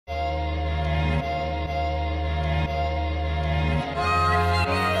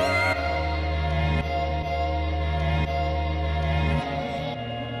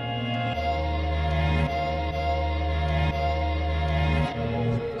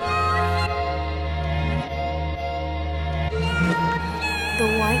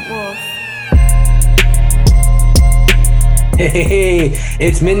Wolf. Hey,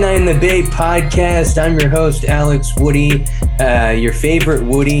 it's Midnight in the Bay podcast. I'm your host, Alex Woody, your favorite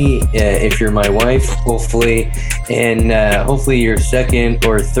Woody, if you're my wife, hopefully, and hopefully your second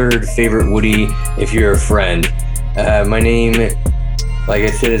or third favorite Woody if you're a friend. My name, like I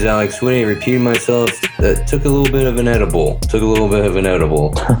said, is Alex Woody. Repeating myself, took a little bit of an edible.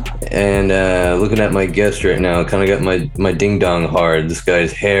 And looking at my guest right now, kind of got my ding-dong hard. This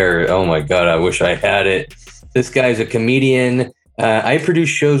guy's hair, oh my God, I wish I had it. This guy's a comedian. I produce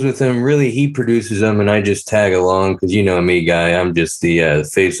shows with him. Really, he produces them, and I just tag along because you know me, guy. I'm just the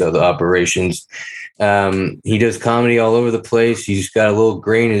face of the operations. He does comedy all over the place. He's got a little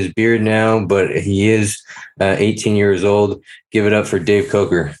gray in his beard now, but he is 18 years old. Give it up for Dave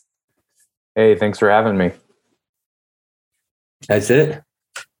Coker. Hey, thanks for having me. That's it?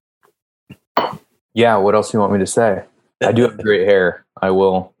 Yeah, what else do you want me to say? I do have great hair. I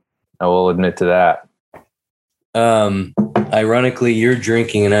will admit to that. Ironically, you're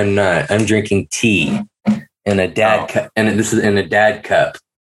drinking and I'm not. I'm drinking tea in a dad cup, and this is in a dad cup.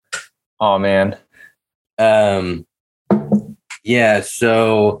 Oh man. Yeah.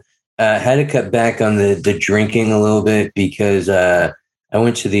 So had to cut back on the drinking a little bit because I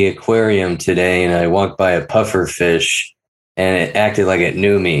went to the aquarium today and I walked by a puffer fish and it acted like it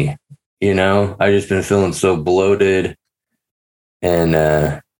knew me. You know, I've just been feeling so bloated and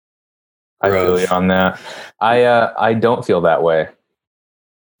I feel you on that. I don't feel that way.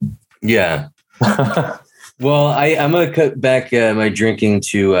 Yeah. Well, I'm gonna cut back my drinking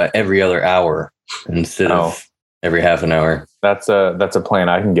to every other hour instead of every half an hour. That's a plan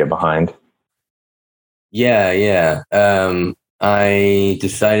I can get behind. Yeah. I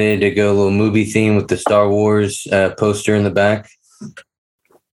decided to go a little movie theme with the Star Wars poster in the back.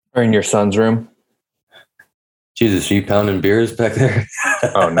 Or in your son's room. Jesus, are you pounding beers back there?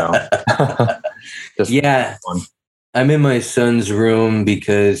 Oh no. Yeah. I'm in my son's room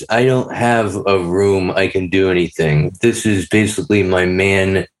because I don't have a room I can do anything. This is basically my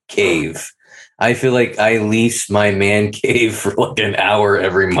man cave. I feel like I lease my man cave for like an hour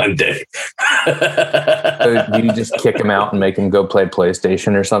every Monday. Do you just kick him out and make him go play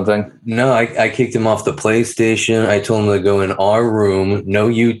PlayStation or something? No, I kicked him off the PlayStation. I told him to go in our room, no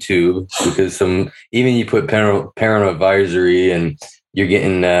YouTube, because even you put parent advisory and you're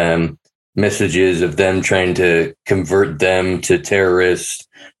getting messages of them trying to convert them to terrorists,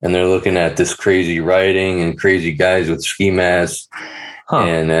 and they're looking at this crazy writing and crazy guys with ski masks.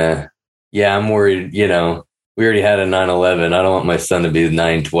 And yeah, I'm worried, you know, we already had a 9/11. I don't want my son to be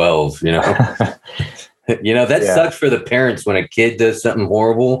 9/12, you know. You know, that sucks for the parents when a kid does something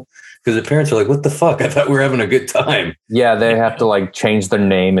horrible because the parents are like, what the fuck? I thought we were having a good time. Yeah, they have to like change their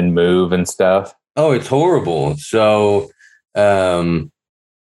name and move and stuff. Oh, it's horrible. So, yeah.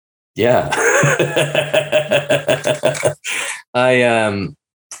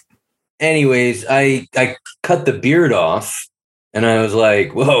 Anyways, I cut the beard off. And I was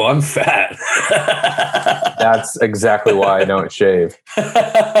like, whoa, I'm fat. That's exactly why I don't shave.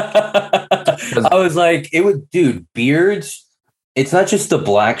 I was like, dude, beards, it's not just the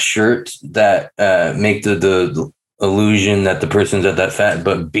black shirts that make the illusion that the person's at that fat,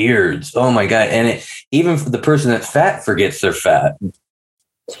 but beards. Oh my God. And even for the person that's fat forgets they're fat.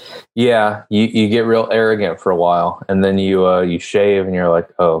 Yeah, you get real arrogant for a while and then you shave and you're like,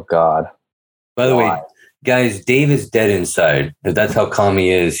 oh God. By the way, guys, Dave is dead inside. That's how calm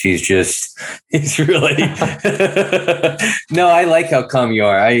he is. He's really. No, I like how calm you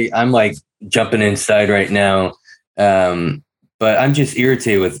are. I'm like jumping inside right now. But I'm just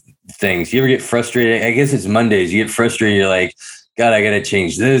irritated with things. You ever get frustrated? I guess it's Mondays. You get frustrated. You're like, God, I got to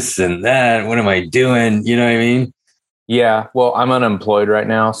change this and that. What am I doing? You know what I mean? Yeah. Well, I'm unemployed right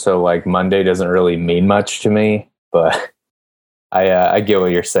now. So like Monday doesn't really mean much to me, but I get what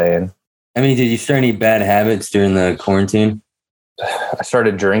you're saying. I mean, did you start any bad habits during the quarantine? I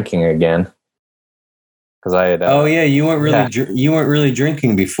started drinking again because I had. Oh yeah, you weren't really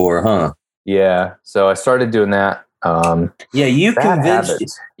drinking before, huh? Yeah, so I started doing that. Yeah, you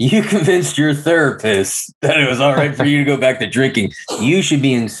convinced your therapist that it was all right for you to go back to drinking. You should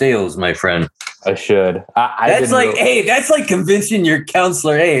be in sales, my friend. I should. That's like convincing your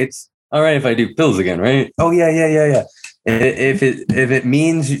counselor. Hey, it's all right if I do pills again, right? Oh yeah. If it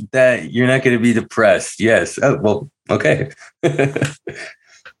means that you're not going to be depressed, yes. Oh, well, okay.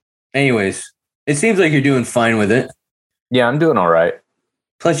 Anyways, it seems like you're doing fine with it. Yeah, I'm doing all right.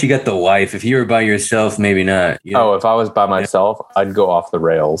 Plus, you got the wife. If you were by yourself, maybe not. If I was by myself, I'd go off the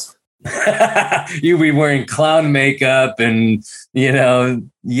rails. You'd be wearing clown makeup and,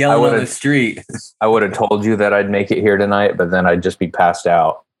 yelling on the street. I would have told you that I'd make it here tonight, but then I'd just be passed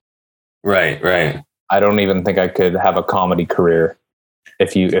out. Right, right. I don't even think I could have a comedy career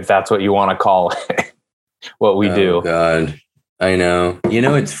if that's what you want to call it, what we do. God. I know. You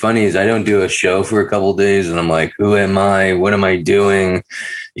know, it's funny is I don't do a show for a couple days and I'm like, who am I? What am I doing?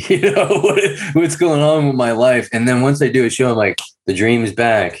 You know, what's going on with my life? And then once I do a show, I'm like, the dream's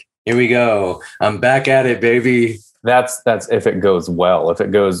back. Here we go. I'm back at it, baby. That's if it goes well. If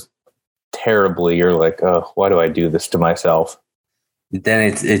it goes terribly, you're like, oh, why do I do this to myself? Then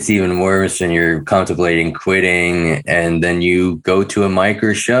it's even worse and you're contemplating quitting and then you go to a mic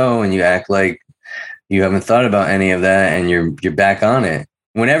or show and you act like you haven't thought about any of that and you're back on it.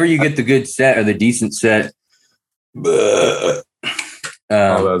 Whenever you get the good set or the decent set, that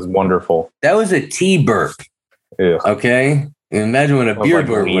was wonderful. That was a tea burp. Ew. Okay. Imagine when a beer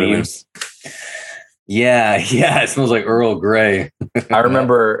burp would have been. Yeah, it smells like Earl Grey. I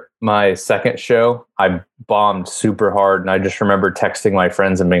remember my second show, I bombed super hard. And I just remember texting my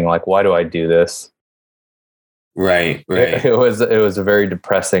friends and being like, why do I do this? Right. It was a very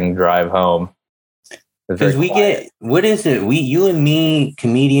depressing drive home. Because what is it? You and me,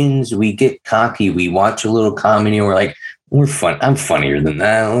 comedians, we get cocky. We watch a little comedy and we're like, we're fun. I'm funnier than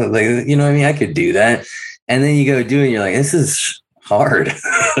that. Like, you know what I mean? I could do that. And then you go do it and you're like, this is hard.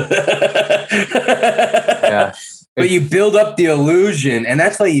 Yeah. But you build up the illusion. And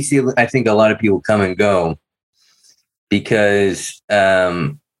that's why you see, I think a lot of people come and go because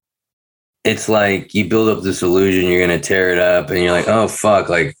it's like you build up this illusion, you're going to tear it up and you're like, oh, fuck.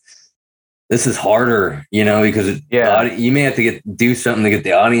 Like, this is harder, you know, because you may have to do something to get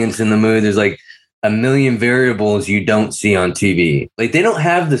the audience in the mood. There's like a million variables you don't see on TV. Like they don't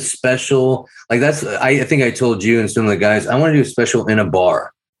have the special, like I think I told you and some of the guys, I want to do a special in a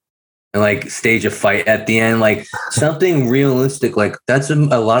bar and like stage a fight at the end, like something realistic. Like that's a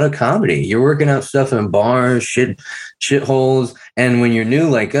lot of comedy. You're working out stuff in bars, shitholes. And when you're new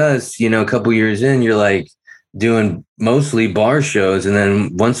like us, you know, a couple years in, you're like, doing mostly bar shows, and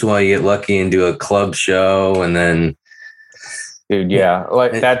then once in a while you get lucky and do a club show, and then dude, yeah,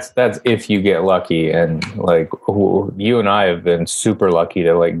 like that's if you get lucky, and like you and I have been super lucky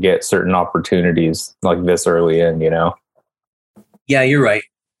to like get certain opportunities like this early in, you know. Yeah, you're right.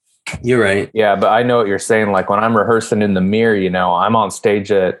 Yeah, but I know what you're saying. Like when I'm rehearsing in the mirror, you know, I'm on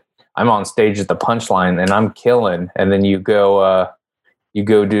stage at the Punchline and I'm killing, and then you go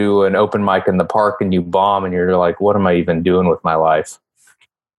do an open mic in the park and you bomb and you're like, what am I even doing with my life?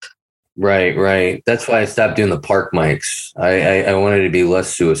 Right. That's why I stopped doing the park mics. I wanted to be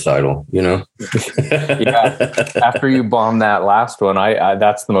less suicidal, you know? Yeah. After you bombed that last one, I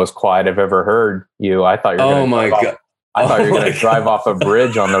that's the most quiet I've ever heard you. I thought you were going to drive off a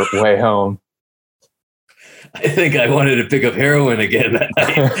bridge on the way home. I think I wanted to pick up heroin again that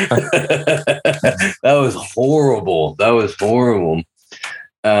night. That was horrible.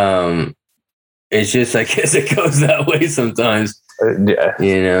 It's just, I guess it goes that way sometimes. Yeah.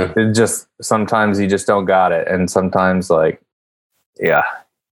 You know, it just sometimes you just don't got it, and sometimes like, yeah,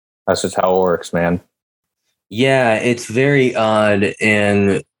 that's just how it works, man. Yeah, it's very odd,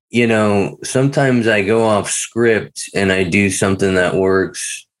 and you know, sometimes I go off script and I do something that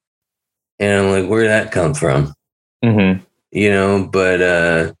works, and I'm like, where did that come from? Mm-hmm. You know,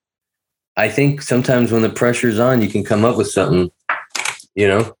 but I think sometimes when the pressure's on, you can come up with something. You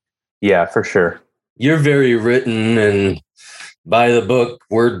know? Yeah, for sure. You're very written and by the book,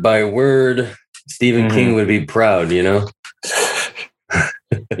 word by word. Stephen King would be proud, you know?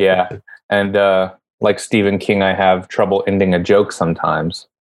 Yeah. And like Stephen King, I have trouble ending a joke sometimes.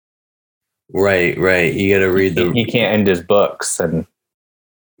 Right. You got to read He can't end his books. And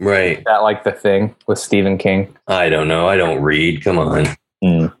right. Is that like the thing with Stephen King? I don't know. I don't read. Come on.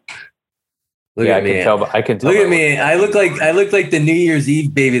 Look at me. I can tell. Look at me. I look like the New Year's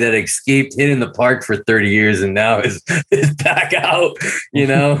Eve baby that escaped hid in the park for 30 years and now is back out. You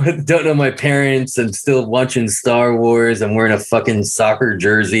know, don't know my parents. I'm still watching Star Wars. I'm wearing a fucking soccer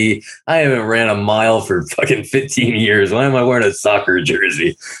jersey. I haven't ran a mile for fucking 15 years. Why am I wearing a soccer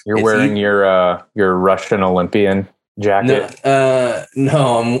jersey? You're wearing your Russian Olympian jacket.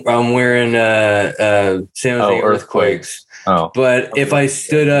 No, I'm wearing San Jose Earthquakes. Oh, but if I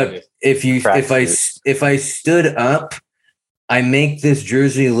stood up, if I stood up, I make this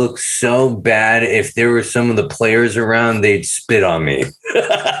jersey look so bad. If there were some of the players around, they'd spit on me.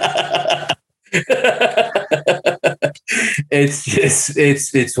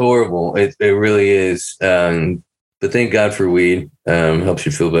 It's horrible. It really is. But thank God for weed. Helps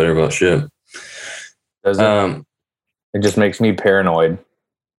you feel better about shit. Does it? It just makes me paranoid.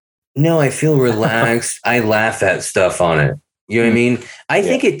 No, I feel relaxed. I laugh at stuff on it. You know what I mean? I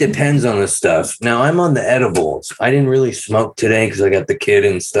think it depends on the stuff. Now I'm on the edibles. I didn't really smoke today because I got the kid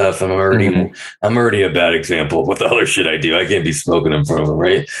and stuff. I'm already a bad example of what the other shit I do. I can't be smoking in front of them,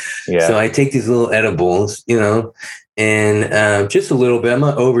 right? Yeah. So I take these little edibles, and just a little bit. I'm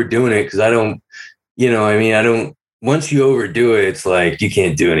not overdoing it because I don't, I don't. Once you overdo it, it's like you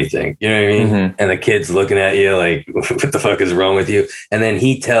can't do anything. You know what I mean? Mm-hmm. And the kid's looking at you like, what the fuck is wrong with you? And then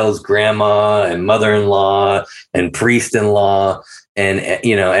he tells grandma and mother-in-law and priest-in-law, and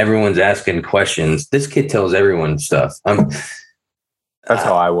everyone's asking questions. This kid tells everyone stuff. That's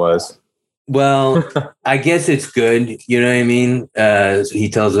how I was. Well, I guess it's good. You know what I mean?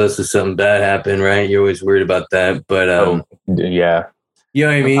 He tells us if something bad happened, right? You're always worried about that. But yeah. You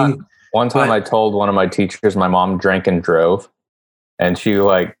know what I mean? One time I told one of my teachers my mom drank and drove, and she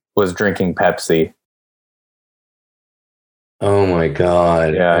was drinking Pepsi. Oh my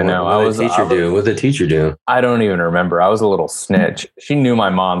God. Yeah, I know. What did the teacher do? I don't even remember. I was a little snitch. She knew my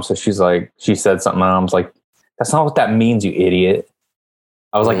mom, so she said something, and I was like, that's not what that means, you idiot.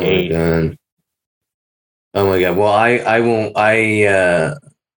 I was like 8. Oh my God. Well,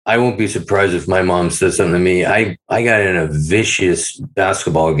 I won't be surprised if my mom says something to me. I got in a vicious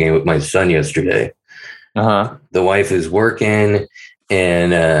basketball game with my son yesterday. Uh-huh. The wife is working,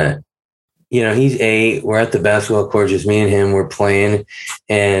 and he's 8. We're at the basketball court, just me and him. We're playing,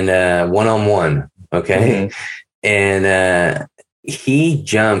 and 1-on-1. Okay, mm-hmm. And he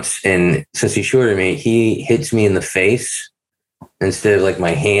jumps, and since he's shorter than me, he hits me in the face instead of like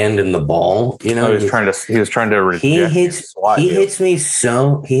my hand and the ball. He was trying to he hits me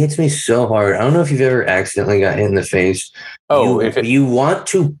so hard. I don't know if you've ever accidentally got hit in the face. You want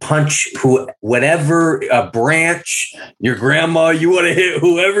to punch whatever, a branch, your grandma, you want to hit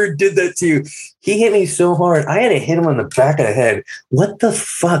whoever did that to you. He hit me so hard. I had to hit him on the back of the head. What the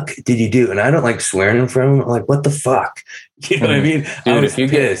fuck did you do? And I don't like swearing in front of him. I'm like, what the fuck? You know what I mean? Dude, if you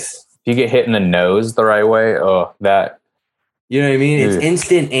get hit in the nose the right way, you know what I mean? It's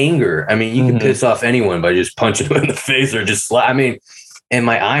instant anger. I mean, you can piss off anyone by just punching them in the face or just slap. I mean, and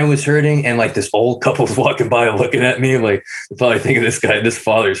my eye was hurting, and like this old couple's walking by and looking at me, like they're probably thinking this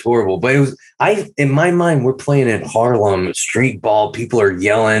father's horrible. But in my mind, we're playing at Harlem street ball. People are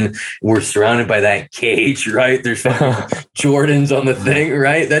yelling. We're surrounded by that cage, right? There's Jordans on the thing,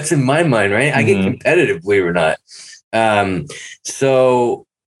 right? That's in my mind, right? I get competitive, believe it or not. So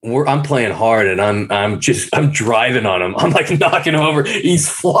I'm playing hard, and I'm driving on him. I'm like knocking him over. He's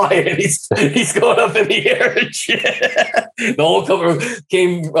flying. He's going up in the air and shit. The whole couple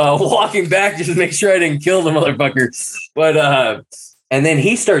came walking back just to make sure I didn't kill the motherfucker. But and then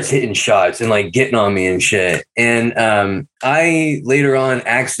he starts hitting shots and like getting on me and shit. And I later on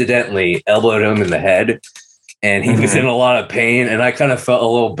accidentally elbowed him in the head, and he was in a lot of pain. And I kind of felt a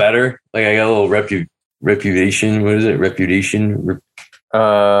little better. Like I got a little reputation. What is it? Reputation.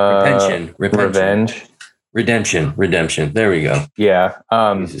 Revenge. Redemption. There we go. Yeah.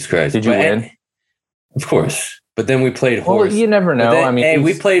 Jesus Christ. Did you win? Of course. But then we played horse. Well, you never know.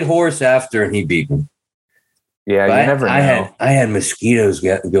 We played horse after, and he beat me. Yeah, you never know. I had mosquitoes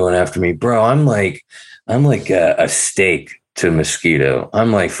going after me, bro. I'm like a steak to mosquito.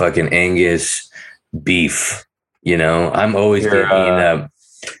 I'm like fucking Angus beef. I'm always getting eaten up.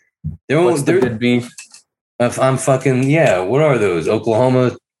 What's the good beef? I'm fucking, what are those?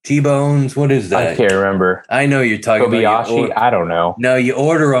 Oklahoma T-bones? What is that? I can't remember. I know you're talking Kobayashi? about. I don't know. No, you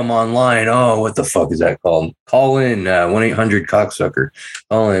order them online. Oh, what the fuck is that called? Call in 1-800-cocksucker.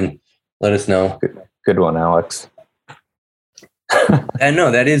 Call in. Let us know. Good one, Alex. And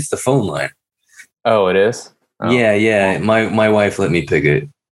no, that is the phone line. Oh, it is? Oh. Yeah. My wife let me pick it.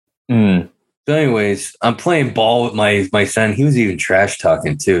 So anyways, I'm playing ball with my son. He was even trash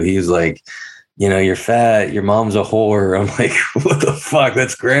talking too. He was like, you're fat. Your mom's a whore. I'm like, what the fuck?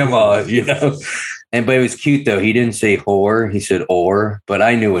 That's grandma, But it was cute though. He didn't say whore. He said or, but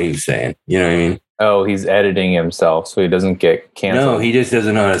I knew what he was saying. You know what I mean? Oh, he's editing himself so he doesn't get canceled. No, he just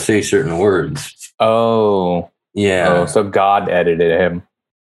doesn't know how to say certain words. Oh. Yeah. Oh, so God edited him.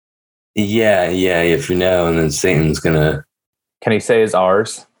 Yeah. If you know, and then Satan's gonna. Can he say his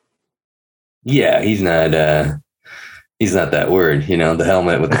R's? Yeah, he's not that word, the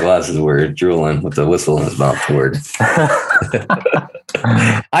helmet with the glasses word, drooling with the whistle in his mouth word.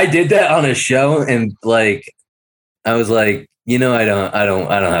 I did that on a show, and like, I was like, I don't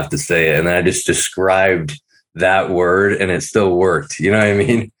have to say it. And then I just described that word, and it still worked. You know what I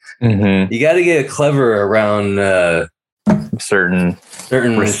mean? Mm-hmm. You got to get clever around certain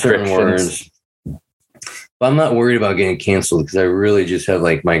words. But I'm not worried about getting canceled because I really just have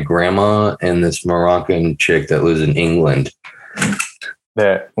like my grandma and this Moroccan chick that lives in England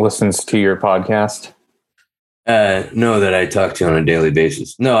that listens to your podcast. No, that I talk to on a daily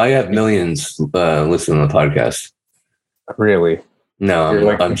basis. No, I have millions listening to the podcast. Really?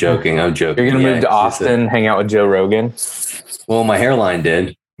 No, I'm joking. I'm joking. You're gonna move to Austin, hang out with Joe Rogan. Well, my hairline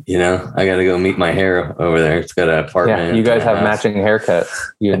did. You know, I got to go meet my hair over there. It's got an apartment. Yeah, you guys have matching haircuts,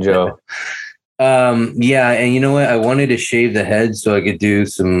 you and Joe. Yeah, and you know what? I wanted to shave the head so I could do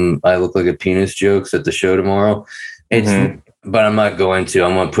some "I look like a penis" jokes at the show tomorrow. But I'm not going to.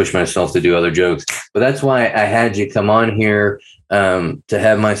 I'm going to push myself to do other jokes. But that's why I had you come on here to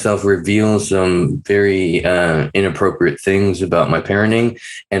have myself reveal some very inappropriate things about my parenting,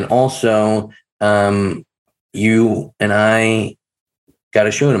 and also you and I got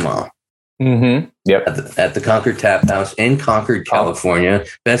a show tomorrow. Yep. At the Concord Tap House in Concord, California,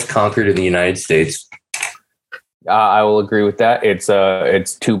 best Concord in the United States. I will agree with that.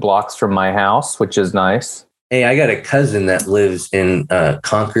 It's 2 blocks from my house, which is nice. Hey, I got a cousin that lives in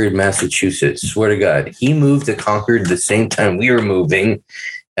Concord, Massachusetts. Swear to God, he moved to Concord the same time we were moving.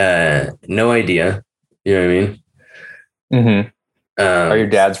 No idea. You know what I mean? Are your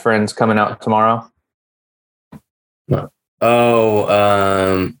dad's friends coming out tomorrow?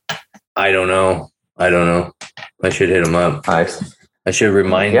 Oh, I don't know. I should hit them up. Nice. I should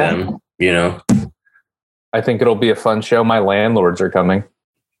remind them, you know. I think it'll be a fun show. My landlords are coming.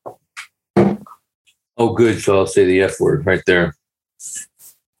 Oh, good. So I'll say the F word right there.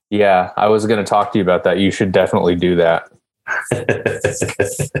 Yeah, I was going to talk to you about that. You should definitely do that.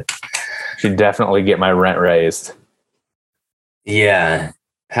 Should definitely get my rent raised. Yeah.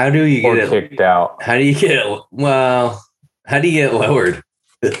 How do you get it kicked out? How do you get it? Well, how do you get it lowered?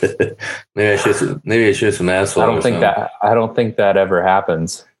 maybe I should some asphalt. I don't think that ever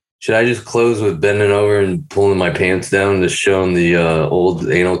happens. Should I just close with bending over and pulling my pants down and just showing the old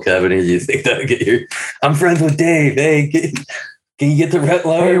anal cavity? Do you think that'll get you? I'm friends with Dave. Hey, can you get the rent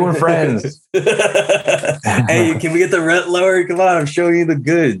lowered? Hey, we're friends. Hey, can we get the rent lowered? Come on, I'm showing you the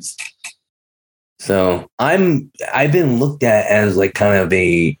goods. So I've been looked at as like kind of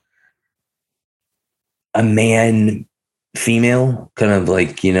a man female, kind of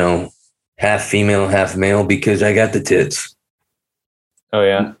like, you know, half female, half male, because I got the tits. Oh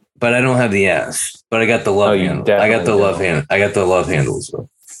yeah. But I don't have the ass. But I got the love handle. I got the love handle. So.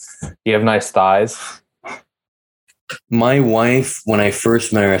 You have nice thighs. My wife, when I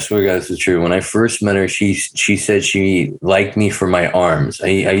first met her, I swear to God, this is true. When I first met her, she said she liked me for my arms. I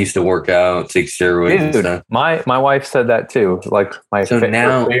used to work out, take steroids. Dude, and stuff. My wife said that too. Like my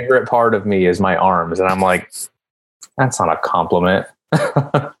favorite part of me is my arms, and I'm like, that's not a compliment.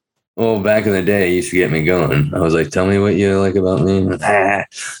 Well, back in the day, it used to get me going. I was like, tell me what you like about me.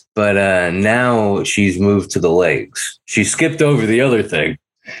 But now she's moved to the legs. She skipped over the other thing.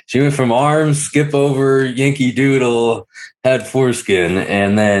 She went from arms, skip over, Yankee Doodle, had foreskin,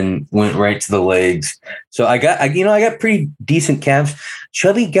 and then went right to the legs. So I got pretty decent calves.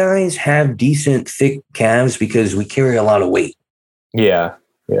 Chubby guys have decent, thick calves because we carry a lot of weight. Yeah.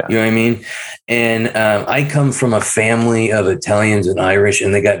 Yeah. You know what I mean? And I come from a family of Italians and Irish,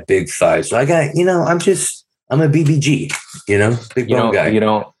 and they got big thighs. So I got, you know, I'm a BBG, you know, big bone guy. You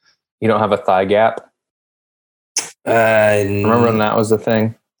don't have a thigh gap? Remember when that was the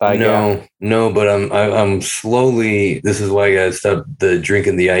thing? Thigh gap? No, but I'm slowly. This is why I gotta stop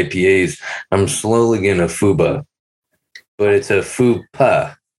drinking the IPAs. I'm slowly getting a FUPA, but it's a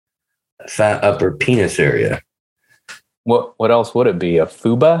FUPA, fat upper penis area. What else would it be? A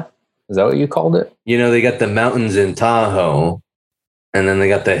FUBA? Is that what you called it? You know, they got the mountains in Tahoe, and then they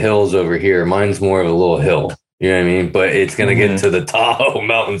got the hills over here. Mine's more of a little hill. You know what I mean? But it's going to get to the Tahoe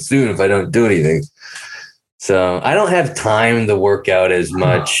mountain soon if I don't do anything. So I don't have time to work out as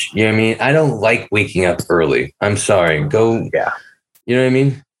much. You know what I mean? I don't like waking up early. I'm sorry. Yeah. You know what I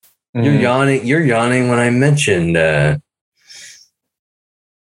mean? Mm-hmm. You're yawning when I mentioned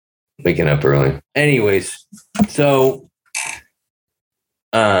waking up early. Anyways, so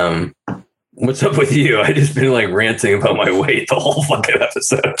what's up with you? I just been like ranting about my weight the whole fucking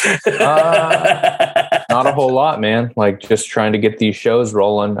episode. Not a whole lot, man. Like just trying to get these shows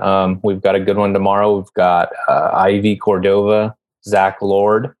rolling. We've got a good one tomorrow. We've got Ivy Cordova, Zach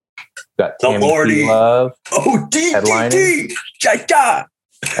Lord, we've got Tammy Love, headlining.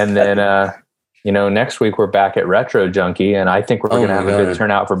 And then next week we're back at Retro Junkie, and I think we're going to have a good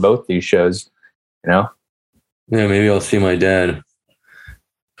turnout for both these shows. You know? Yeah, maybe I'll see my dad.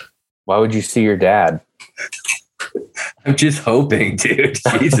 Why would you see your dad? I'm just hoping, dude.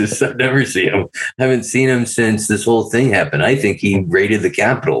 Jesus, I've never seen him. I haven't seen him since this whole thing happened. I think he raided the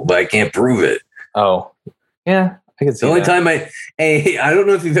Capitol, but I can't prove it. Oh, yeah, I can see the only time I don't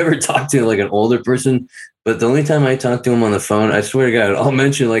know if you've ever talked to like an older person, but the only time I talk to him on the phone, I swear to God, I'll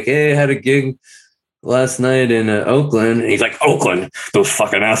mention like, hey, I had a gig last night in Oakland. And he's like, Oakland, those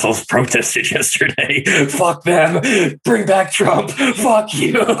fucking assholes protested yesterday. Fuck them. Bring back Trump. Fuck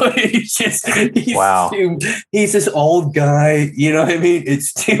you. He's this old guy. You know what I mean?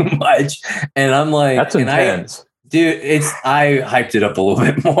 It's too much. And I'm like, that's intense. Dude, I hyped it up a little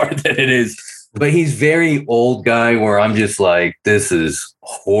bit more than it is. But he's very old guy where I'm just like, this is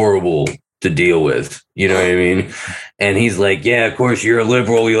horrible to deal with. You know what I mean? And he's like, yeah, of course you're a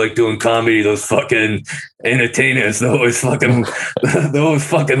liberal. You like doing comedy. Those fucking entertainers, those fucking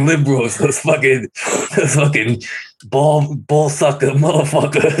liberals, those fucking ball sucker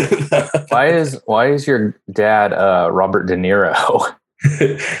motherfucker. Why is your dad Robert De Niro?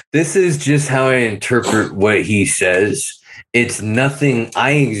 This is just how I interpret what he says. It's nothing.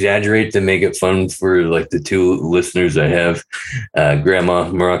 I exaggerate to make it fun for like the two listeners I have, Grandma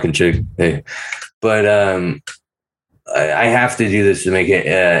Moroccan chick. Hey, but I have to do this to make it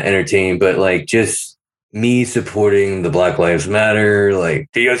entertaining. But like just me supporting the Black Lives Matter. Like,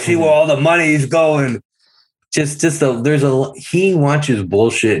 do you see where all the money's going? He watches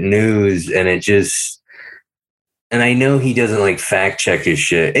bullshit news, and it just. And I know he doesn't like fact check his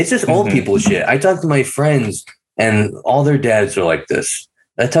shit. It's just old people shit. I talk to my friends. And all their dads are like this.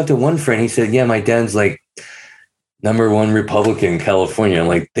 I talked to one friend. He said, yeah, my dad's like #1 Republican in California. I'm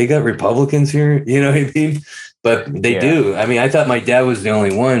like, they got Republicans here? You know what I mean? But they do. I mean, I thought my dad was the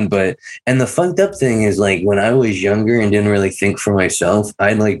only one. And the fucked up thing is like when I was younger and didn't really think for myself,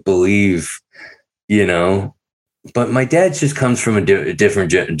 I'd like believe, you know. But my dad just comes from a different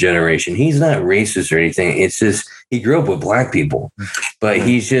generation. He's not racist or anything. It's just he grew up with black people. But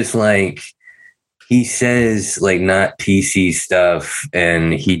he's just like, he says like not PC stuff,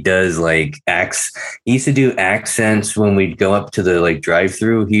 and he does like he used to do accents when we'd go up to the like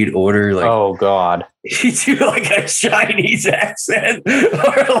drive-through. He'd order like, oh god, he'd do like a Chinese accent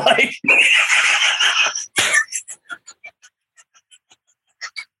or like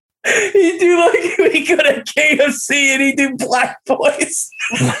he'd do like we go to KFC and he'd do black voice.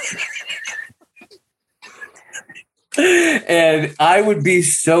 And I would be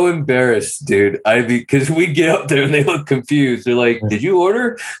so embarrassed, dude. Because we'd get up there and they look confused. They're like, "Did you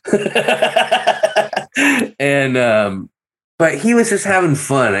order?" And but he was just having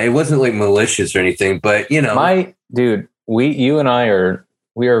fun. It wasn't like malicious or anything. But you know, you and I are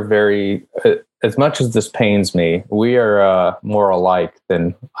very. As much as this pains me, we are more alike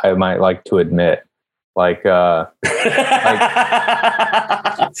than I might like to admit. Like I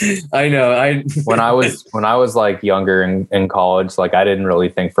know. when I was like younger in college, like I didn't really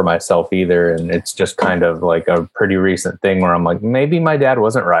think for myself either, and it's just kind of like a pretty recent thing where I'm like, maybe my dad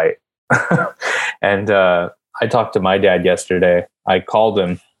wasn't right. And I talked to my dad yesterday. I called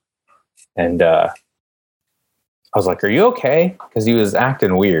him, and I was like, "Are you okay?" Because he was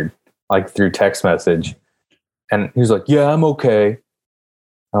acting weird, like through text message, and he was like, "Yeah, I'm okay."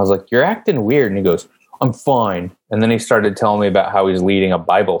 I was like, "You're acting weird," and he goes, "I'm fine." And then he started telling me about how he's leading a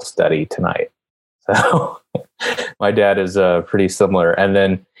Bible study tonight. So my dad is pretty similar. And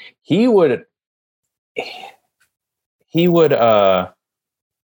then he would, same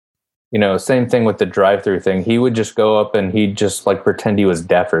thing with the drive-through thing. He would just go up and he'd just like pretend he was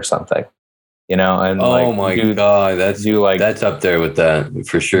deaf or something, and God, that's up there with that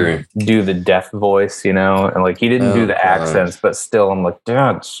for sure. Do the deaf voice, and like he didn't do the accents, but still, I'm like,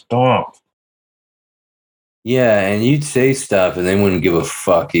 Dad, stop. Yeah, and you'd say stuff, and they wouldn't give a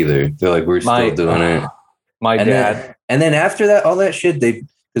fuck either. They're like, "We're still doing it." My dad, and then after that, all that shit,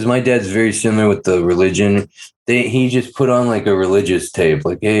 because my dad's very similar with the religion. He just put on like a religious tape,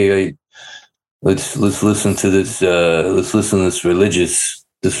 like, "Hey, let's listen to this. Let's listen to this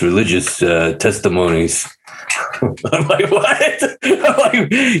religious testimonies." I'm like, what? I'm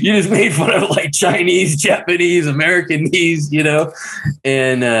like, you just made fun of like Chinese, Japanese, Americanese,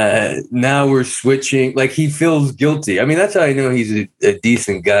 and now we're switching. Like he feels guilty. I mean, that's how I know he's a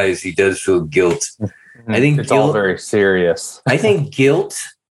decent guy, is he does feel guilt. I think it's all very serious. I think guilt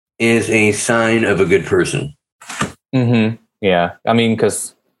is a sign of a good person. Mm-hmm. Yeah. I mean,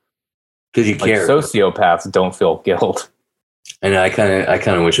 because you care. Sociopaths don't feel guilt. And I kind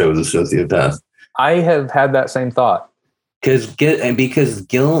of wish I was a sociopath. I have had that same thought. Because guilt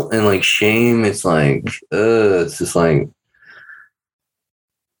and like shame, it's like, it's just like,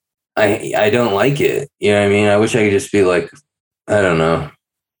 I don't like it. You know what I mean? I wish I could just be like, I don't know.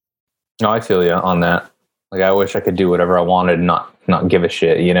 No, I feel you on that. Like, I wish I could do whatever I wanted and not give a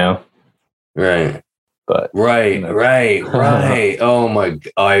shit, Right. But right. Oh my!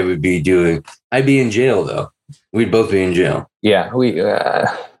 I'd be in jail though. We'd both be in jail. Yeah,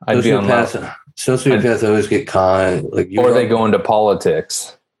 I'd be on that. Sociopaths always get caught. Like, or they go into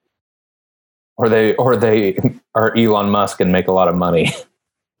politics. Or they are Elon Musk and make a lot of money.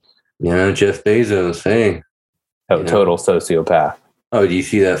 Jeff Bezos, hey. Total sociopath. Oh, do you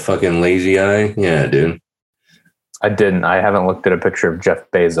see that fucking lazy eye? Yeah, dude. I didn't. I haven't looked at a picture of Jeff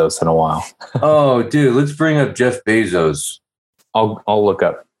Bezos in a while. Oh, dude, let's bring up Jeff Bezos. I'll look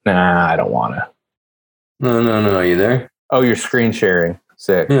up. Nah, I don't want to. No. Are you there? Oh, you're screen sharing.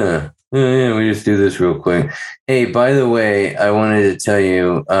 Sick. Yeah. We just do this real quick. Hey, by the way, I wanted to tell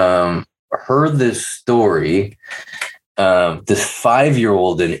you, heard this story. This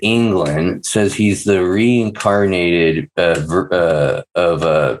 5-year-old in England says he's the reincarnated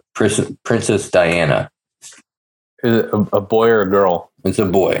of Princess Diana. Is it a boy or a girl? It's a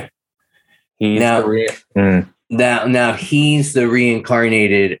boy. Now he's the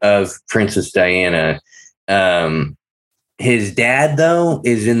reincarnated of Princess Diana. His dad, though,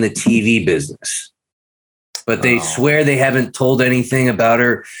 is in the TV business. But they swear they haven't told anything about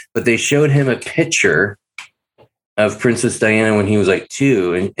her. But they showed him a picture of Princess Diana when he was like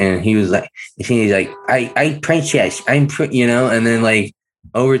 2, and he was like, I princess, and then like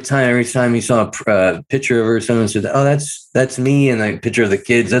over time, every time he saw a picture of her, someone said, "Oh, that's me," and like picture of the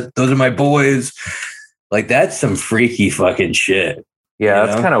kids, those are my boys. Like that's some freaky fucking shit. Yeah,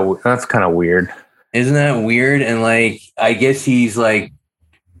 that's kind of weird. Isn't that weird? And like, I guess he's like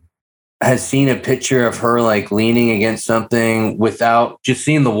has seen a picture of her like leaning against something without just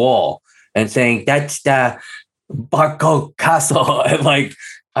seeing the wall and saying, "That's the Barco Castle." And like,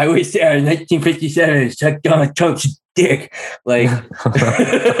 I was there in 1957. Chuck Donald Trump's dick. Like,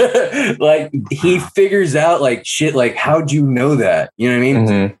 like he figures out like shit. Like, how'd you know that? You know what I mean?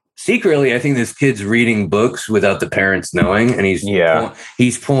 Mm-hmm. Secretly, I think this kid's reading books without the parents knowing, and he's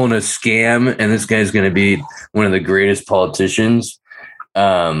pulling a scam. And this guy's going to be one of the greatest politicians.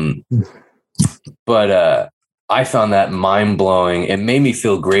 But I found that mind blowing. It made me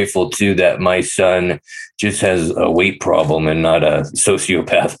feel grateful too that my son just has a weight problem and not a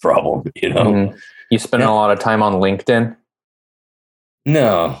sociopath problem. Mm-hmm. You spend a lot of time on LinkedIn?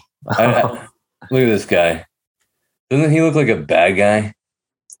 No. Look at this guy. Doesn't he look like a bad guy?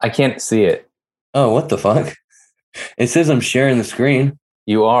 I can't see it. Oh, what the fuck? It says I'm sharing the screen.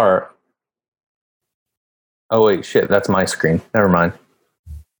 You are. Oh, wait, shit. That's my screen. Never mind.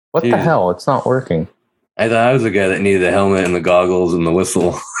 What the hell? It's not working. I thought I was the guy that needed the helmet and the goggles and the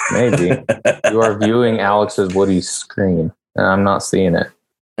whistle. Maybe. You are viewing Alex's Woody's screen, and I'm not seeing it.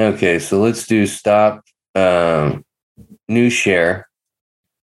 Okay, so let's do stop new share.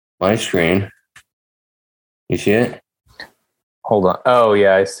 My screen. You see it? Hold on. Oh,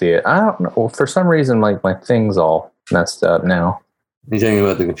 yeah, I see it. I don't know. Well, for some reason, like my thing's all messed up now. You talking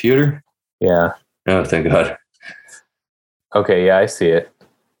about the computer? Yeah. Oh, thank God. Okay, yeah, I see it.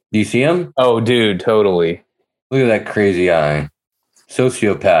 Do you see him? Oh, dude, totally. Look at that crazy eye.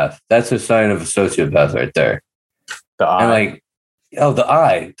 Sociopath. That's a sign of a sociopath right there. The eye. And like, the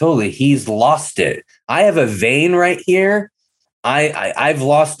eye. Totally. He's lost it. I have a vein right here. I've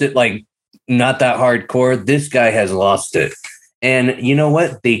lost it like not that hardcore. This guy has lost it. And you know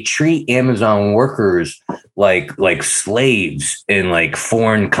what? They treat Amazon workers like slaves in like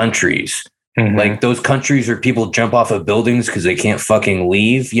foreign countries. Mm-hmm. Like those countries where people jump off of buildings because they can't fucking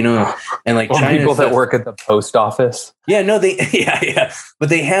leave, and like China people that work at the post office. Yeah, no, but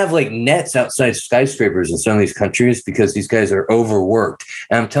they have like nets outside skyscrapers in some of these countries because these guys are overworked.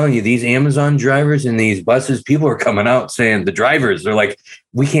 And I'm telling you, these Amazon drivers in these buses, people are coming out saying the drivers, they're like,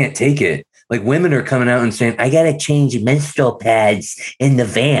 we can't take it. Like women are coming out and saying, I got to change menstrual pads in the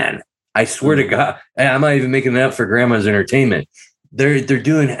van. I swear to God, I'm not even making that up for grandma's entertainment. They're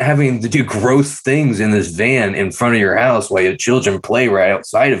having to do gross things in this van in front of your house while your children play right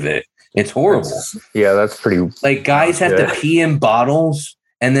outside of it. It's horrible. That's pretty. Like guys have to pee in bottles,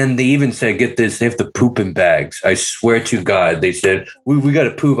 and then they even said, "Get this, they have to poop in bags." I swear to God, they said, "We got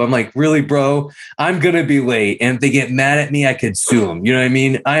to poop." I'm like, really, bro? I'm gonna be late, and if they get mad at me, I could sue them. You know what I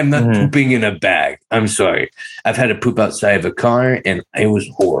mean? I am not pooping in a bag. I'm sorry. I've had to poop outside of a car, and it was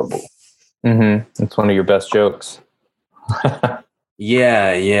horrible. Mm-hmm. It's one of your best jokes.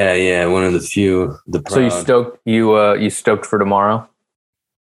 Yeah. One of the few. So you stoked for tomorrow?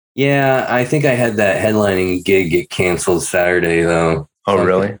 Yeah, I think I had that headlining gig get canceled Saturday though. Oh, so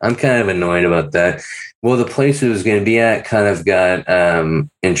really? I'm kind of annoyed about that. Well, the place it was going to be at kind of got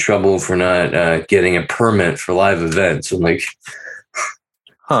in trouble for not getting a permit for live events. I'm like,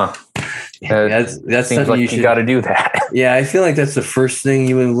 huh? That's seems like you got to do that. Yeah, I feel like that's the first thing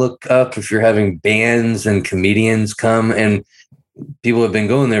you would look up if you're having bands and comedians come, and people have been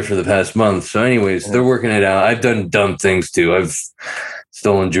going there for the past month. So anyways, they're working it out. I've done dumb things too. I've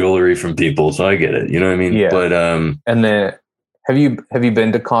stolen jewelry from people, so I get it. You know what I mean? Yeah. But and then have you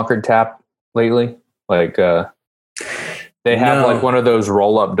been to Concord Tap? lately? Like they have like one of those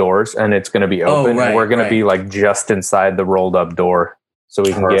roll up doors, and it's going to be open. And we're going to be like just inside the rolled up door, so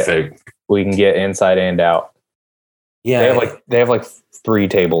we can get inside and out. Yeah, they have like 3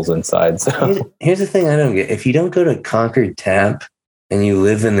 tables inside. So here's the thing I don't get: if you don't go to Concord Tap and you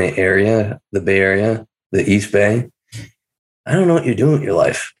live in the area, the Bay Area, the East Bay, I don't know what you're doing with your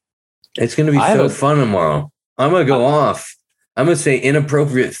life. It's going to be so fun tomorrow. I'm going to go off. I'm going to say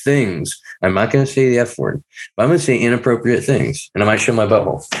inappropriate things. I'm not going to say the F word, but I'm going to say inappropriate things. And I might show my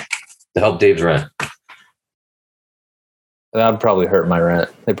butthole to help Dave's rent. That'd probably hurt my rent.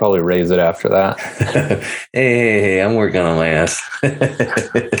 They'd probably raise it after that. hey, I'm working on my ass.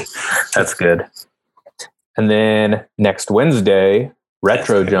 That's good. And then next Wednesday,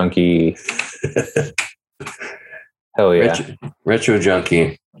 Retro Junkie. Hell yeah. Retro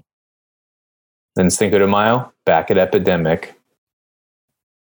Junkie. Then Cinco de Mayo, back at Epidemic.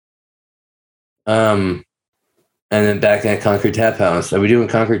 And then back at Concord Tap House. Are we doing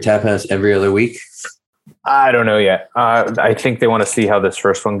Concord Tap House every other week? I don't know yet. I think they want to see how this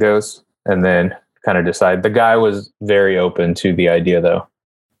first one goes and then kind of decide. The guy was very open to the idea, though.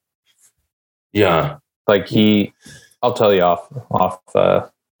 Yeah. Like I'll tell you off the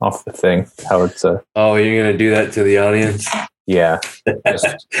thing how it's Oh, you're gonna do that to the audience? Yeah.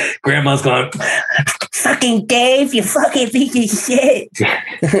 Grandma's going, fucking Dave, you fucking piece of shit.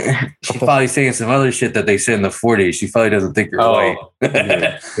 She's probably saying some other shit that they said in the 40s. She probably doesn't think you're white.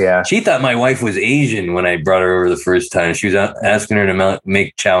 Yeah. She thought my wife was Asian when I brought her over the first time. She was asking her to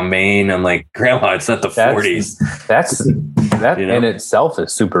make chow mein. I'm like, Grandma, it's not the 40s. That in itself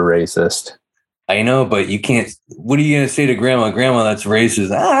is super racist. I know, but you can't. What are you going to say to Grandma? Grandma, that's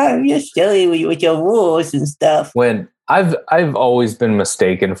racist. I'm just silly with your rules and stuff. When I've always been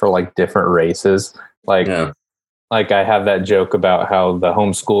mistaken for like different races. Like I have that joke about how the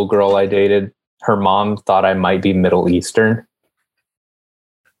homeschool girl I dated, her mom thought I might be Middle Eastern.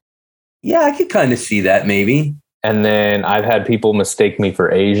 Yeah, I could kind of see that maybe. And then I've had people mistake me for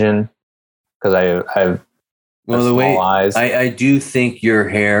Asian because I've the way eyes. I do think your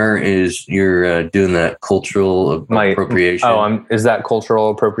hair is you're doing that cultural appropriation. Is that cultural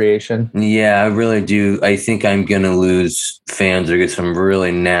appropriation? Yeah, I really do. I think I'm gonna lose fans or get some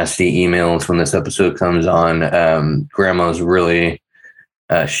really nasty emails when this episode comes on. Grandma's really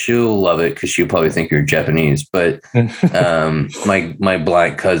she'll love it because she'll probably think you're Japanese. But my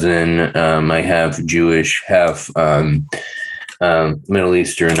black cousin, I have Jewish, half Middle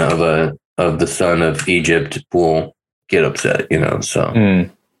Eastern of the son of Egypt will get upset, so.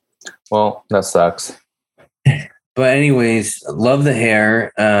 Well, that sucks. But anyways, love the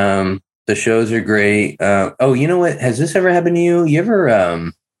hair. The shows are great. Oh, you know what? Has this ever happened to you? You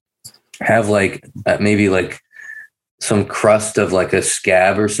ever have like maybe like some crust of like a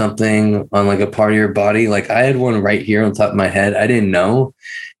scab or something on like a part of your body? Like I had one right here on top of my head. I didn't know.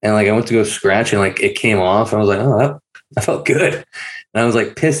 And like I went to go scratch and like it came off. I was like, oh, that felt good. And I was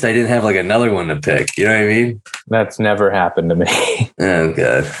like pissed I didn't have like another one to pick. You know what I mean? That's never happened to me. Oh,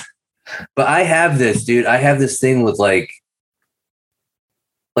 God. But I have this, dude. I have this thing with like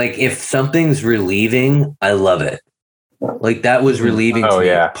if something's relieving, I love it. Like that was relieving to me.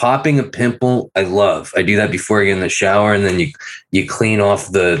 Yeah. Popping a pimple, I love. I do that before I get in the shower, and then you clean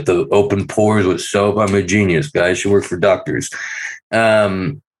off the open pores with soap. I'm a genius, guys. Should work for doctors.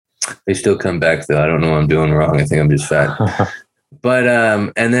 They still come back though. I don't know what I'm doing wrong. I think I'm just fat. But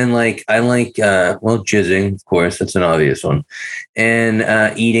and then like I like jizzing, of course, that's an obvious one.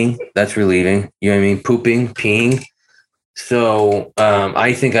 And eating, that's relieving. You know what I mean? Pooping, peeing. So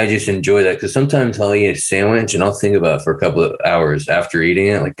I think I just enjoy that because sometimes I'll eat a sandwich and I'll think about it for a couple of hours after eating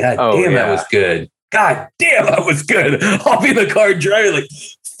it. Like, God damn, that was good. God damn, that was good. I'll be in the car driving like,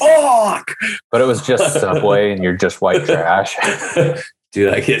 fuck. But it was just Subway and you're just white trash.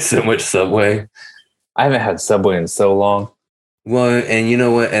 Dude, I get so much Subway. I haven't had Subway in so long. Well, and you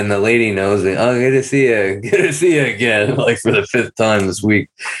know what? And the lady knows it. Oh, good to see you. Good to see you again, like for the 5th time this week.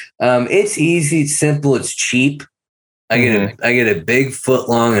 It's easy, it's simple, it's cheap. I get a big foot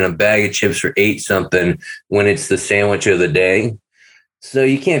long and a bag of chips for $8 when it's the sandwich of the day. So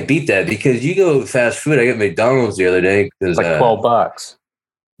you can't beat that because you go fast food. I got McDonald's the other day because like $12.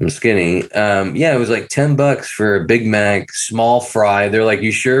 I'm skinny. Yeah, it was like $10 for a Big Mac, small fry. They're like,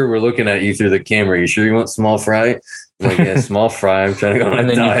 "You sure?" We're looking at you through the camera. You sure you want small fry? I'm like, yeah, small fry. I'm trying to go on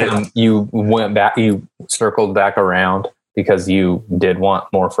a diet. You went back. You circled back around. because you did want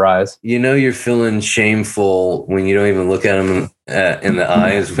more fries. You know, you're feeling shameful when you don't even look at them in the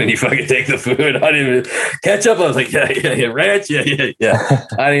eyes when you fucking take the food. I didn't even ketchup. I was like, yeah, ranch, yeah.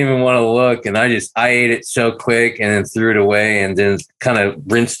 I didn't even want to look, and I ate it so quick and then threw it away, and then kind of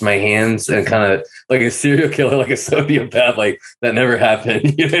rinsed my hands and kind of like a serial killer, like a sociopath. Like that never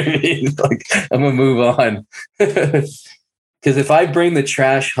happened. You know what I mean? Like I'm gonna move on. Because if I bring the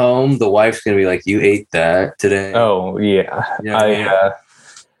trash home, the wife's gonna be like, "You ate that today." Oh yeah, you know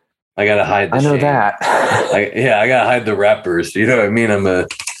I gotta hide. The I know shame. that. I gotta hide the wrappers. You know what I mean?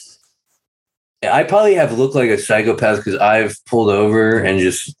 I probably have looked like a psychopath because I've pulled over and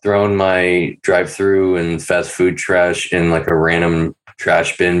just thrown my drive-through and fast food trash in like a random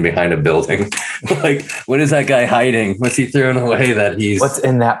trash bin behind a building. Like, what is that guy hiding? What's he throwing away that he's... What's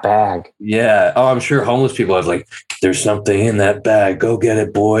in that bag? Yeah. Oh, I'm sure homeless people have like, there's something in that bag. Go get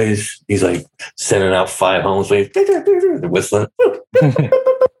it, boys. He's like sending out 5 homeless people. They're whistling.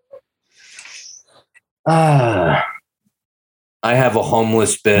 I have a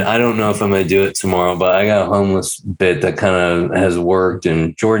homeless bit. I don't know if I'm going to do it tomorrow, but I got a homeless bit that kind of has worked.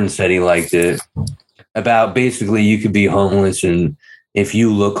 And Jordan said he liked it. About basically you could be homeless, and if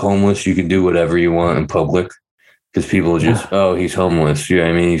you look homeless, you can do whatever you want in public because people just, oh, he's homeless. You know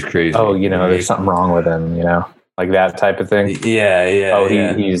what I mean? He's crazy. Oh, there's something wrong with him, like that type of thing. Yeah. Oh,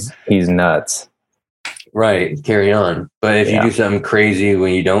 yeah. He's nuts. Right. Carry on. But if you do something crazy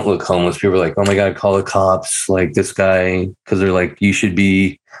when you don't look homeless, people are like, oh my God, call the cops. Like this guy, because they're like, you should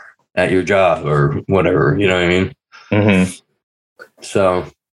be at your job or whatever. You know what I mean? Mm-hmm. So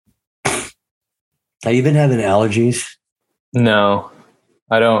have you been having allergies? No,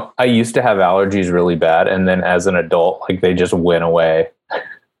 I don't. I used to have allergies really bad, and then as an adult, like they just went away.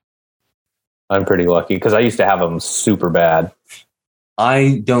 I'm pretty lucky because I used to have them super bad.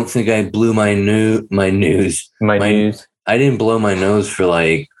 I don't think I blew my nose. I didn't blow my nose for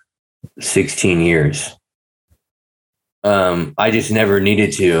like 16 years. I just never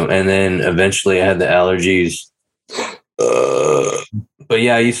needed to, and then eventually I had the allergies. But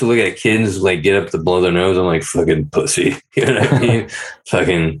yeah, I used to look at kids like get up to blow their nose. I'm like, fucking pussy. You know what I mean?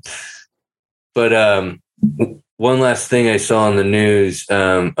 Fucking. But one last thing I saw on the news,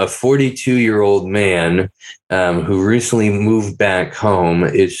 a 42-year-old man who recently moved back home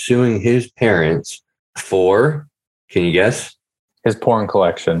is suing his parents for, can you guess? His porn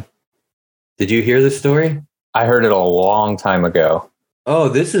collection. Did you hear this story? I heard it a long time ago. Oh,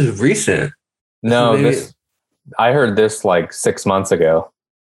 this is recent. I heard this like 6 months ago.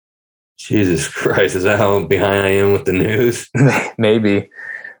 Jesus Christ, is that how behind I am with the news? Maybe.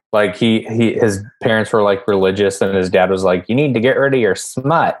 Like his parents were like religious, and his dad was like, you need to get rid of your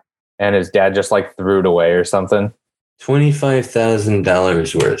smut. And his dad just like threw it away or something.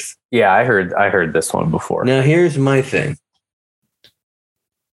 $25,000 worth. Yeah, I heard this one before. Now here's my thing.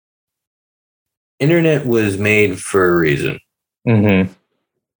 Internet was made for a reason. Mm-hmm.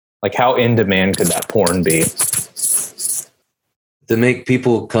 Like how in demand could that porn be? To make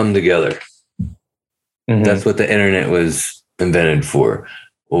people come together. Mm-hmm. That's what the internet was invented for.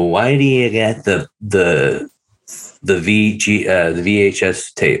 Well, why do you get the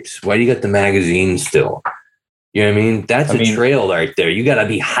VHS tapes? Why do you got the magazine still? You know what I mean? That's a trail right there. You got to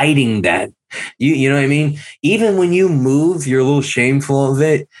be hiding that. You know what I mean? Even when you move, you're a little shameful of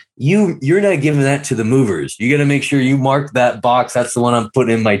it. You're not giving that to the movers. You got to make sure you mark that box. That's the one I'm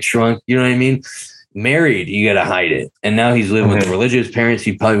putting in my trunk. You know what I mean? Married, you got to hide it. And now he's living with religious parents.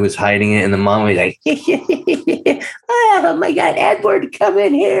 He probably was hiding it. And the mom was like, oh my God, Edward, come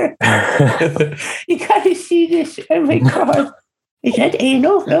in here. You got to see this. Oh my God. Is that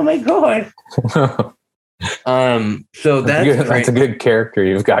anal? Oh my God. So that's a good character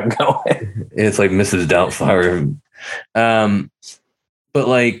you've got going. It's like Mrs. Doubtfire. But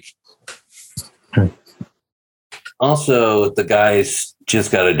like, also the guy's just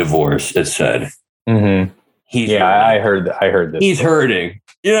got a divorce, it said. Mm-hmm. I heard this. He's hurting.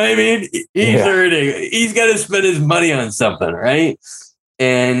 You know what I mean? He's hurting. He's got to spend his money on something, right?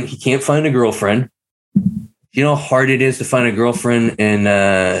 And he can't find a girlfriend. You know how hard it is to find a girlfriend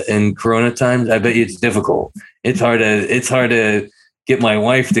in Corona times? I bet you it's difficult. It's hard to get my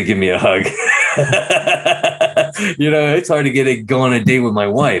wife to give me a hug. It's hard to go on a date with my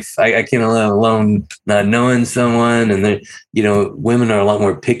wife. I can't alone not knowing someone. And then, women are a lot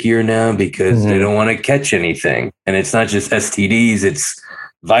more pickier now because they don't want to catch anything. And it's not just STDs, it's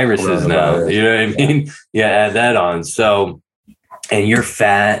viruses now. You know what I mean? Yeah, add that on. So, and you're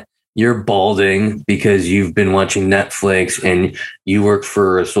fat. You're balding because you've been watching Netflix and you work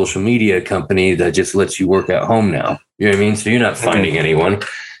for a social media company that just lets you work at home now. You know what I mean? So you're not finding anyone.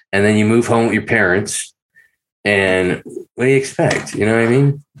 And then you move home with your parents And what do you expect? You know what I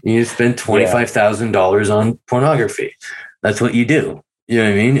mean? You spend $25,000 on pornography. That's what you do. You know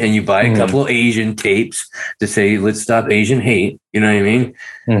what I mean? And you buy a couple of Asian tapes to say, let's stop Asian hate. You know what I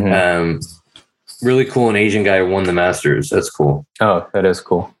mean? Really cool. An Asian guy won the Masters. That's cool. Oh, that is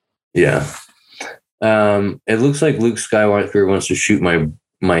cool. Yeah. It looks like Luke Skywalker wants to shoot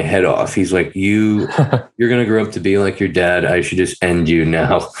my head off. He's like, you're going to grow up to be like your dad. I should just end you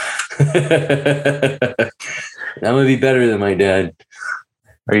now. I'm going to be better than my dad.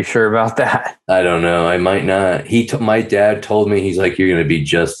 Are you sure about that? I don't know. I might not. My dad told me, he's like, you're going to be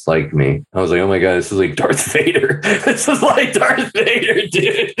just like me. I was like, oh my God, this is like Darth Vader. This is like Darth Vader,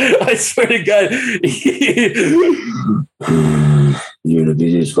 dude. I swear to God. You're going to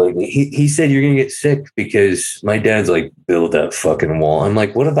be just like me. He said you're going to get sick because my dad's like, build that fucking wall. I'm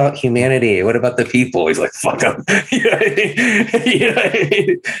like, what about humanity? What about the people? He's like, fuck them. You know what I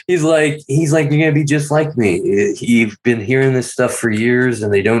mean? He's like, you're going to be just like me. You've been hearing this stuff for years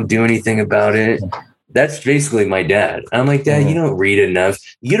and they don't do anything about it. That's basically my dad. I'm like, Dad, you don't read enough.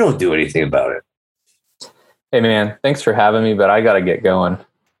 You don't do anything about it. Hey man, thanks for having me, but I got to get going.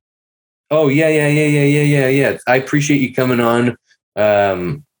 Oh yeah. I appreciate you coming on.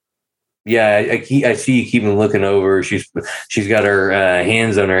 I see you keeping looking over. She's got her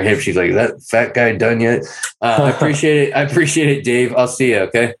hands on her hips. She's like, that fat guy done yet? I appreciate it. I appreciate it, Dave. I'll see you.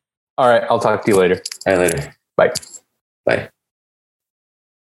 Okay. All right. I'll talk to you later. All right, later. Bye. Bye.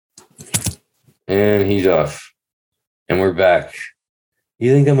 And he's off. And we're back.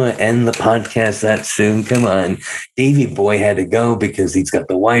 You think I'm going to end the podcast that soon? Come on. Davey boy had to go because he's got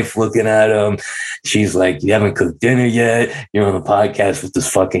the wife looking at him. She's like, you haven't cooked dinner yet. You're on the podcast with this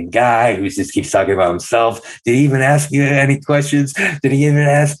fucking guy who just keeps talking about himself. Did he even ask you any questions? Did he even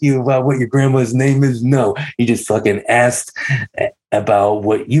ask you about what your grandma's name is? No. He just fucking asked about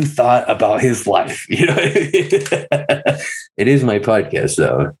what you thought about his life. You know, it is my podcast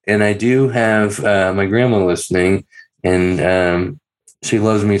though. And I do have my grandma listening, and she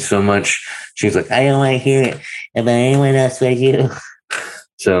loves me so much. She's like, I don't want to hear it about anyone else but you.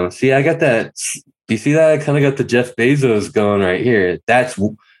 So, see, I got that. You see that? I kind of got the Jeff Bezos going right here. That's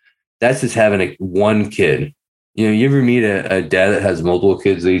just having one kid. You know, you ever meet a dad that has multiple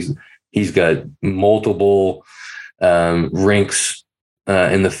kids? He's got multiple rinks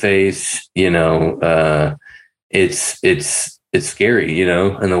in the face. You know, it's scary, you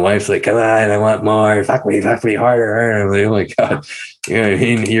know, and the wife's like, come on, I want more. Fuck me harder. I'm like, oh my God. You know what I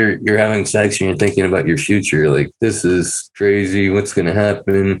mean? You're having sex and you're thinking about your future. Like, this is crazy. What's going to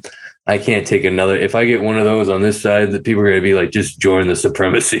happen? I can't take another. If I get one of those on this side, that people are going to be like, just join the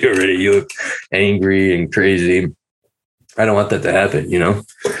supremacy already. You look angry and crazy. I don't want that to happen, you know?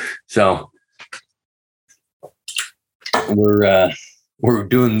 So we're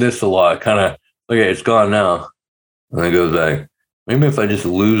doing this a lot. Kind of, okay, it's gone now. And it goes back. Maybe if I just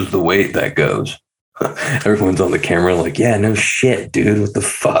lose the weight, that goes. Everyone's on the camera like, yeah, no shit, dude. What the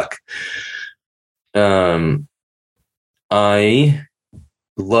fuck? I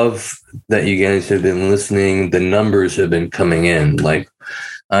love that you guys have been listening. The numbers have been coming in. Like,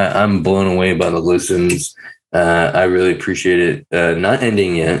 I'm blown away by the listens. I really appreciate it. Not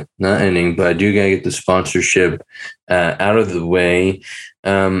ending yet, but I do gotta get the sponsorship out of the way.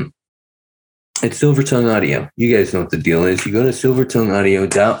 It's Silver Tongue Audio. You guys know what the deal is. You go to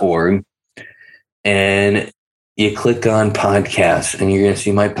silvertongueaudio.org and you click on podcasts, and you're going to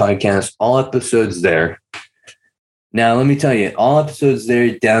see my podcast, all episodes there. Now, let me tell you, all episodes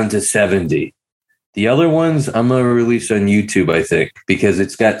there down to 70. The other ones I'm going to release on YouTube, I think, because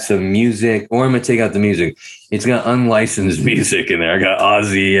it's got some music, or I'm going to take out the music. It's got unlicensed music in there. I got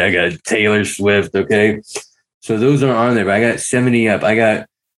Ozzy, I got Taylor Swift, okay? So those aren't on there, but I got 70 up. I got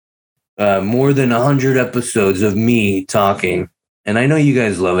more than 100 episodes of me talking. And I know you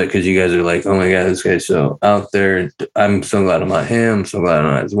guys love it because you guys are like, oh my God, this guy's so out there. I'm so glad I'm not him. I'm so glad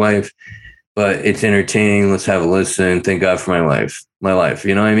I'm not his wife. But it's entertaining. Let's have a listen. Thank God for my life.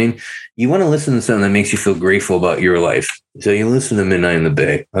 You know what I mean? You want to listen to something that makes you feel grateful about your life. So you listen to Midnight in the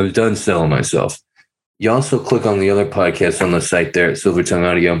Bay. I was done selling myself. You also click on the other podcast on the site there at Silver Tongue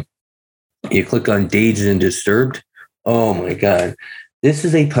Audio. You click on Dazed and Disturbed. Oh my God. This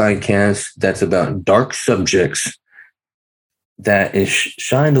is a podcast that's about dark subjects that is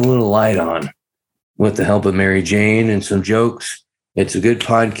shined a little light on with the help of Mary Jane and some jokes. It's a good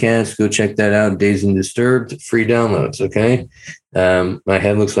podcast. Go check that out. Dazed and Disturbed, free downloads. Okay. My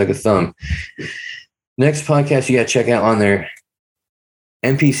head looks like a thumb. Next podcast you got to check out on there,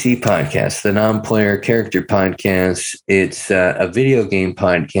 NPC podcast, the non-player character podcast. It's a video game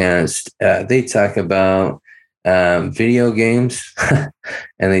podcast. They talk about video games,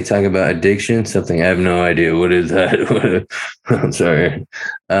 and they talk about addiction, something I have no idea. What is that? I'm sorry.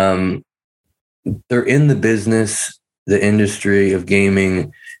 They're in the business, the industry of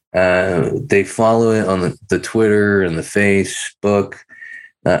gaming. They follow it on the Twitter and the Facebook.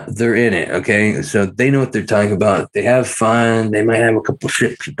 They're in it, okay? So they know what they're talking about. They have fun. They might have a couple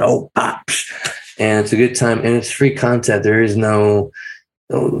ships, pops, and it's a good time. And it's free content. There is no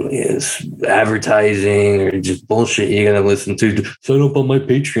advertising or just bullshit you gotta listen to. Sign up on my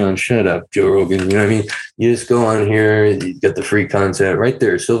Patreon. Shut up, Joe Rogan. You know what I mean? You just go on here. You get the free content right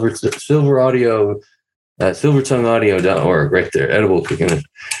there. Silver Audio. silvertongueaudio.org right there. Edible cooking.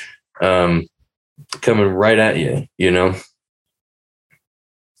 Coming right at you, you know.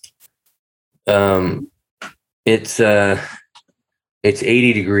 It's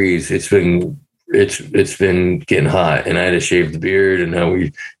 80 degrees. It's been getting hot, and I had to shave the beard, and now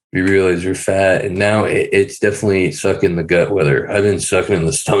we realize we're fat, and now it's definitely sucking the gut weather. I've been sucking in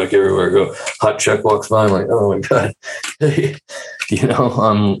the stomach everywhere I go. Hot Chuck walks by, I'm like, oh my god. You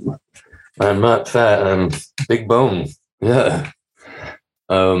know, I'm not fat, I'm big bone. Yeah.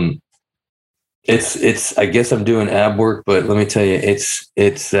 It's I guess I'm doing ab work, but let me tell you, it's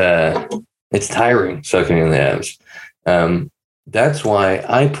tiring sucking in the abs. That's why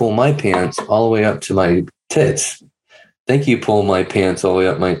I pull my pants all the way up to my tits. Thank you, pull my pants all the way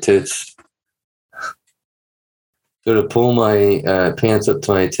up my tits. Go to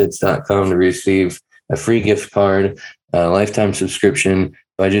pullmypantsuptomytits.com to receive a free gift card, a lifetime subscription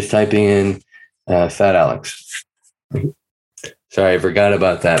by just typing in Fat Alex. Sorry, I forgot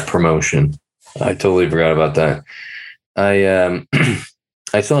about that promotion. I totally forgot about that. I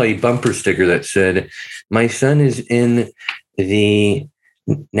saw a bumper sticker that said, "My son is in the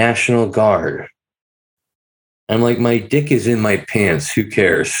National Guard." I'm like, my dick is in my pants. Who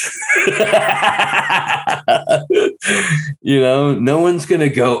cares? You know, no one's going to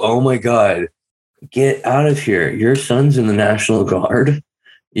go, oh my God, get out of here. Your son's in the National Guard.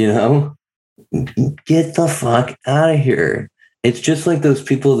 You know, get the fuck out of here. It's just like those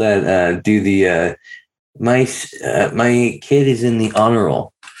people that do the, my kid is in the honor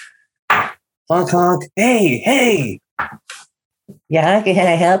roll. Honk, honk. Hey. Yeah, can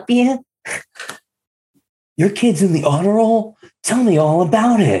I help you? Your kid's in the honor roll? Tell me all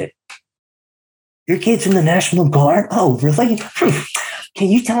about it. Your kid's in the National Guard? Oh, really? Can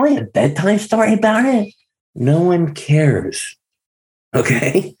you tell me a bedtime story about it? No one cares.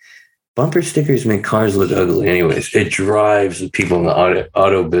 Okay? Bumper stickers make cars look ugly anyways. It drives the people in the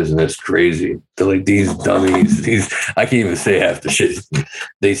auto business crazy. They're like, these dummies, I can't even say half the shit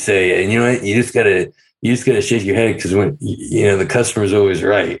they say. And you know what? You just gotta shake your head, because when you know the customer's always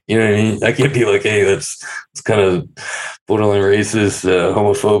right. You know what I mean? I can't be like, hey, that's kind of borderline racist,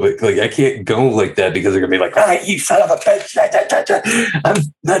 homophobic. Like, I can't go like that, because they're gonna be like, all right, you son of a bitch, I'm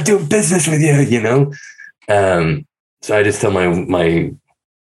not doing business with you, you know? So I just tell my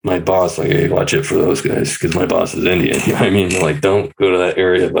boss, like, hey, watch it for those guys, because my boss is Indian. You know what I mean? Like, don't go to that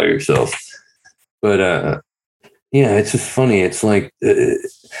area by yourself. But yeah, it's just funny. It's like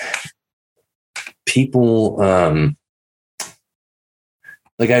people,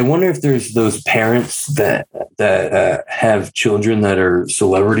 like, I wonder if there's those parents that have children that are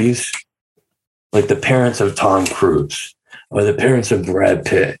celebrities, like the parents of Tom Cruise or the parents of Brad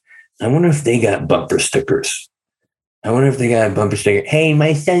Pitt. I wonder if they got bumper stickers. Hey,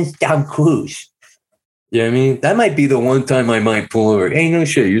 my son's Tom Cruise. You know what I mean? That might be the one time I might pull over. Hey, no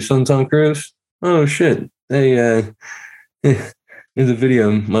shit, your son Tom Cruise? Oh shit. Hey, here's a video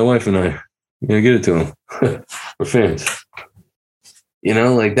of my wife and I. You gotta get it to him. We're fans. You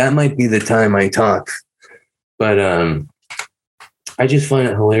know, like, that might be the time I talk. But I just find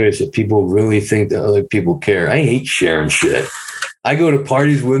it hilarious that people really think that other people care. I hate sharing shit. I go to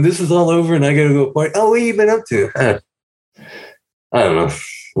parties when this is all over and I gotta go to a party. Oh, what you been up to? I don't know. A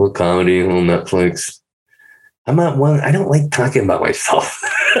little comedy, a little Netflix. I don't like talking about myself.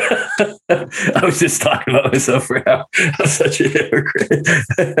 I was just talking about myself for now. I'm such a hypocrite.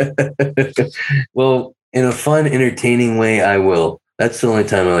 Well, in a fun, entertaining way, I will. That's the only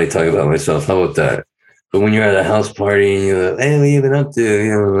time I like talking about myself. How about that? But when you're at a house party and you're like, hey, what you been up to?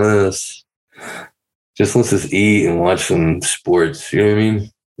 You know, just let's just eat and watch some sports. You know what I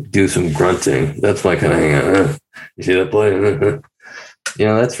mean? Do some grunting. That's my kind of hangout. You see that play? You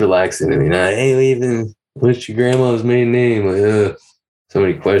know, that's relaxing to me. Now, hey, what's your grandma's maiden name? Like, so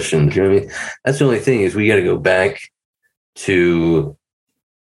many questions. You know what I mean? That's the only thing, is we got to go back to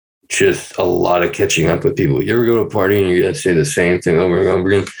just a lot of catching up with people. You ever go to a party and you got to say the same thing over and over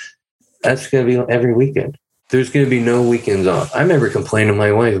again? That's going to be every weekend. there's going to be no weekends off. I remember complaining to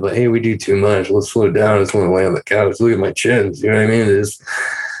my wife about, hey, we do too much. Let's slow it down. Let's want to lay on the couch. Look at my chins. You know what I mean?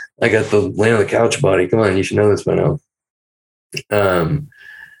 I got the lay on the couch body. Come on, you should know this by now.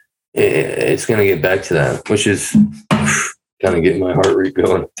 It's going to get back to that, which is kind of getting my heart rate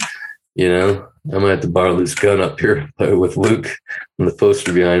going. You know, I'm going to have to borrow this gun up here with Luke on the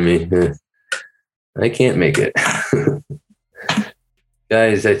poster behind me. I can't make it.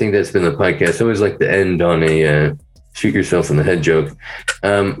 Guys, I think that's been the podcast. I always like to end on a shoot yourself in the head joke.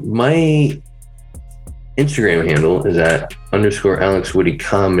 My Instagram handle is at _Alex Woody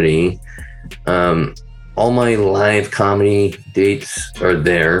Comedy. All my live comedy dates are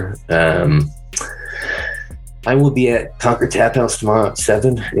there. I will be at Concord Tap House tomorrow at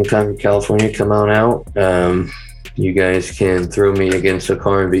 7 in Concord, California. Come on out. You guys can throw me against a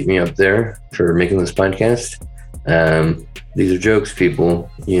car and beat me up there for making this podcast. These are jokes,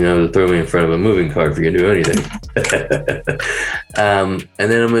 people. You know, to throw me in front of a moving car if you're gonna do anything. And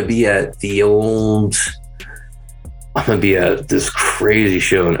then I'm gonna be at this crazy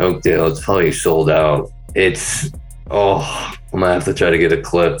show in Oakdale. It's probably sold out. I'm gonna have to try to get a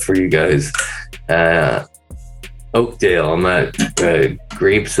clip for you guys. Oakdale, I'm at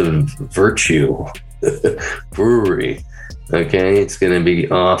Grapes of Virtue Brewery. Okay, it's gonna be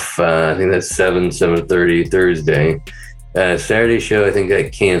off. I think that's 7:30 Thursday. Saturday show I think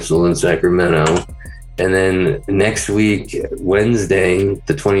got canceled in Sacramento, and then next week Wednesday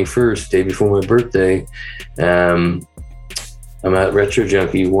the 21st, day before my birthday, I'm at Retro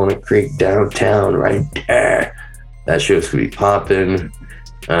Junkie, Walnut Creek downtown right there. That show's gonna be popping.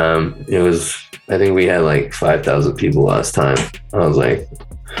 I think we had like 5,000 people last time. I was like,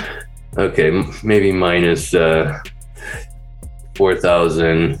 okay, maybe minus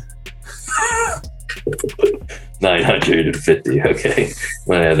 4,950. Okay,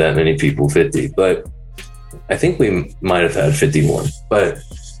 when I had that many people, 50. But I think we might have had 51. But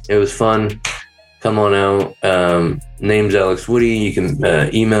it was fun. Come on out. Name's Alex Woody. You can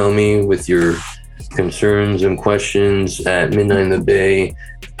email me with your concerns and questions at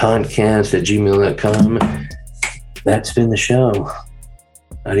midnightinthebay.podcast@gmail.com. That's been the show.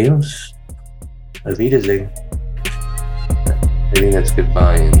 Adios. Auf Wiedersehen. I think that's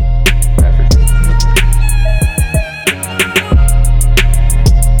goodbye in African.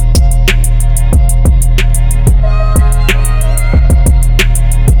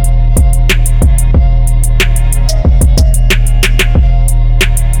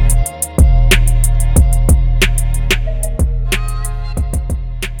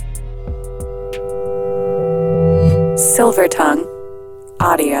 Silver Tongue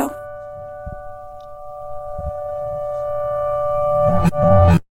Audio.